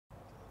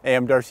Hey,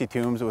 I'm Darcy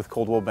Toombs with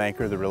Coldwell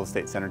Banker, the Real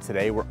Estate Center.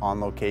 Today we're on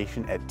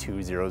location at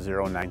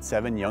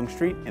 20097 Yonge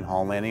Street in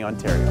Holland,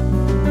 Ontario.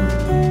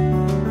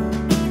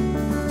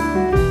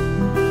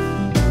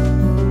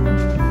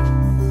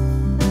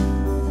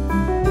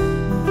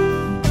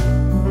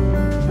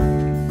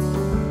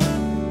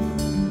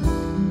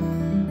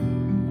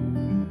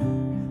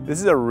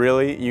 This is a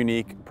really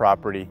unique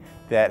property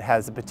that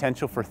has the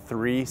potential for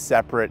 3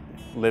 separate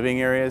living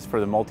areas for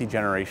the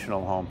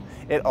multi-generational home.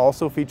 It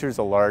also features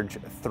a large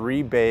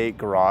 3-bay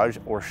garage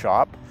or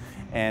shop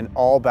and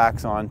all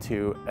backs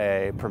onto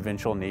a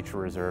provincial nature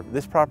reserve.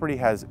 This property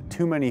has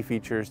too many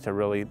features to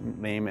really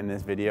name in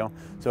this video.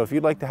 So if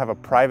you'd like to have a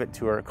private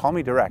tour, call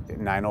me direct at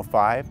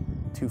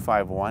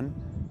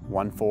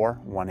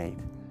 905-251-1418.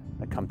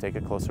 Come take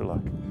a closer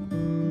look.